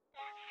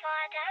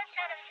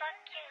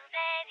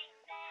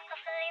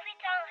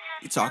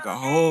You talk a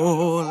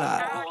whole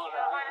lot.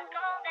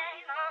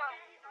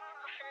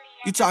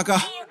 You talk a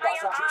whole.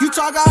 You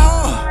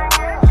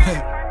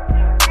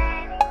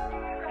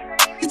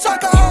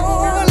talk a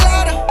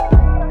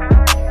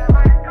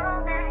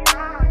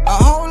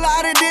whole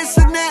lot of this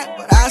and that,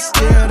 but I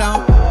still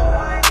don't.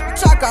 You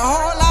talk a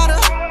whole lot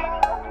of.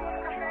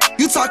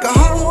 You talk a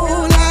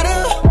whole lot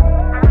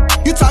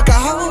of. You talk a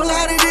whole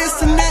lot of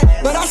this and that,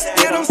 but I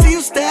still don't see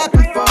you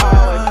stepping forward.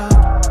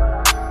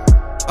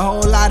 A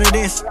whole lot of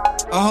this,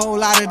 a whole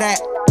lot of that,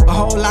 a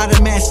whole lot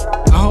of mess,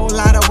 a whole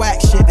lot of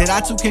whack shit that I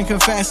too can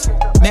confess.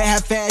 May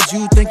have fed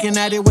you thinking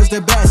that it was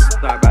the best.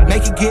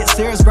 Make it get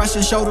serious,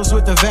 brushing shoulders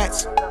with the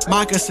vets.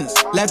 Moccasins,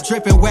 left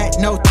dripping wet,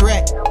 no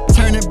threat.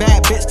 Turning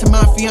bad bitch to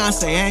my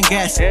fiance and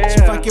guess. She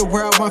fuck your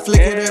world, one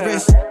flick of the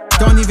wrist.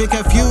 Don't even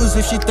confuse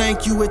if she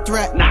think you a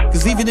threat.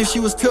 Cause even if she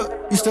was took,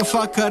 you still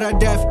fuck her to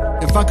death.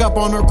 And fuck up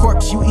on her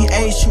corpse, you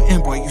EA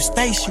shooting, boy, you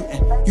stay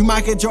shooting. You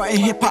Michael Jordan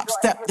hip-hop,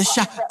 step the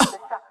shot.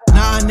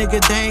 Nah, nigga,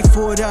 they ain't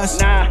fooled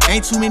us.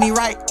 Ain't too many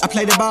right, I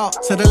play the ball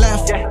to the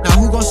left. Now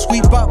who gon'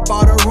 sweep up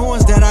all the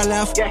ruins that I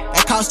left?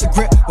 That cost the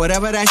grip,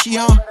 whatever that she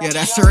on, yeah,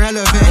 that's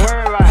irrelevant.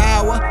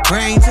 Power,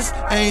 ranges,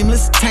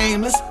 aimless,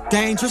 tameless,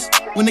 dangerous.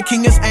 When the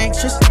king is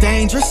anxious,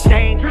 dangerous.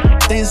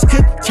 Things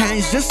could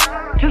change, just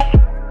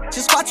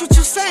watch what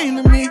you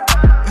saying to me.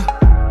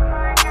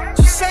 What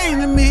you saying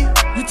to me?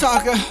 You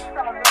talk a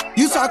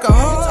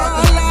whole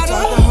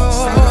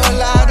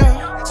lot of.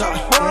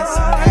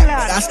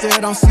 I still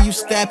don't see you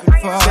stepping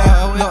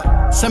forward. Look,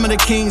 some of the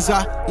kings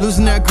are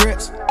losing their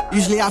grips.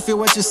 Usually I feel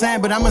what you're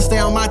saying, but I'ma stay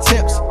on my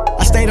tips.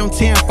 I stayed on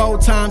 10 4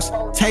 times.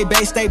 Tay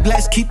Bay, stay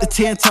blessed, keep the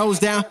 10 toes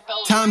down.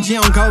 Tom G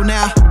on go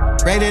now.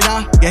 Rated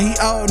R, yeah, he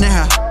old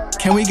now.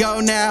 Can we go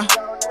now?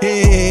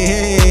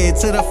 Hey,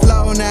 to the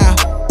flow now.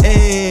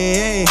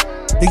 Hey,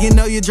 do you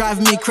know you're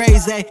driving me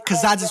crazy?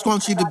 Cause I just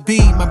want you to be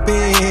my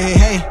babe.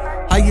 Hey,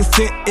 how you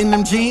fit in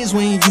them jeans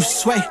when you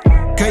sway?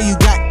 Girl, you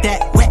got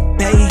that wet,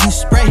 baby, you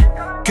spray.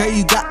 Girl,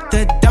 you got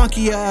the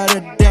donkey of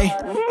the day.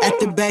 At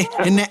the bay,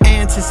 in the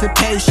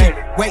anticipation.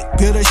 Wait,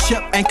 build a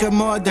ship, anchor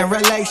more than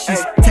relations.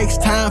 Takes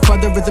time for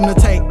the rhythm to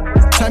take.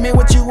 Tell me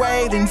what you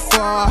waiting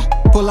for.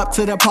 Pull up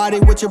to the party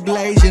with your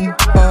blazing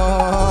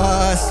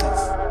horses.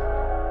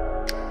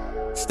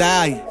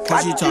 Stallion,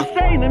 cause you talk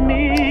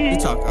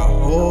a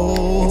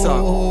whole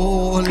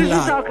lot.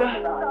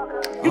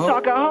 You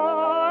talk a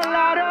whole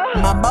lot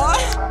of. My boy.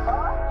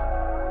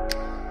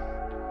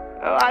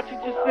 Watch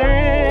what you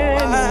say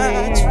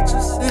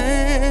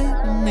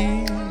to me.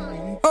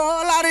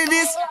 Whole lot of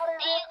this.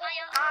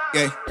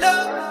 Yeah.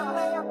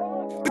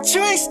 But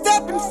you ain't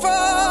stepping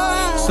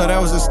far. So that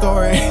was the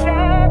story.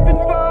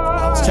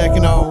 I was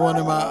checking on one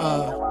of my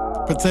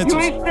potentials. You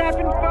ain't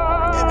stepping far.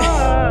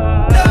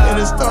 And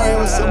the story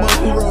was someone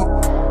who wrote,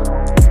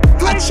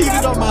 I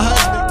cheated on my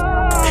husband.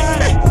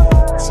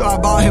 So I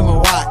bought him a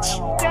watch.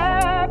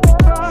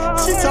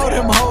 She told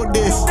him, hold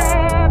this.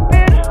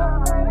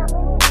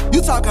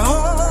 You talk a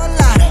whole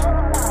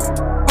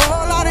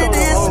lot of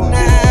this and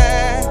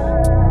that.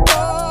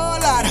 Whole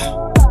lot of.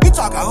 You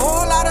talk a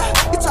whole lot of.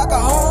 You talk a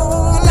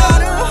whole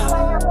lot of.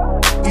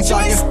 You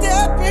talk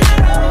stepping.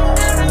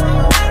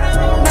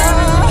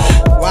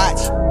 Nah,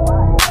 watch.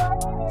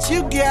 You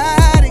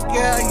got it,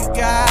 girl. You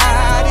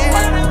got it.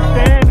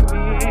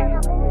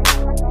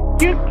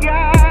 You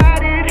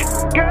got it,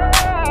 girl.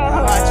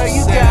 Watch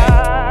you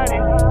got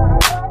it.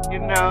 You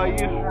know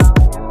you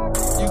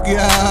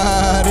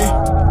got it.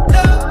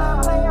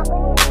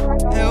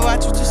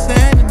 Watch what you're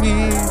saying to me.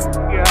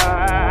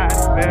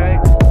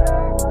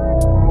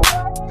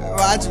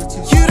 Watch what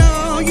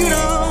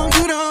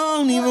you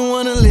don't even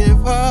wanna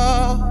live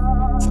up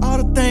to all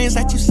the things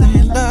that you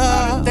saying,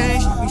 love.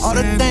 All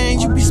the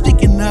things you be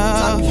speaking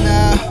of.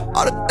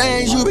 All the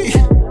things you be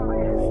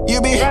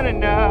running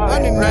now.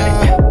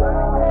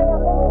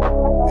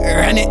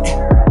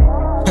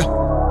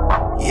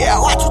 Yeah,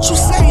 watch what you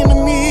saying to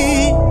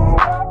me.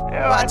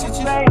 Watch what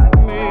you saying to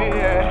me.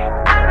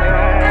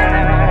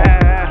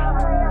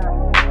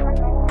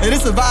 Hey,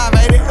 this a vibe,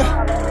 ain't it?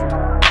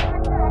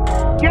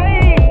 Yeah.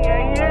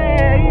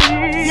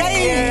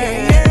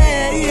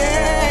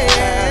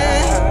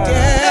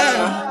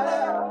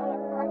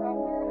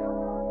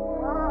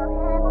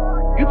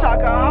 You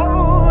talk a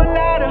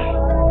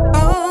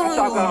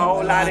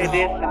whole lot of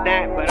this and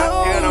that, but I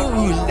still don't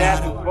see you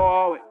stepping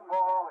forward.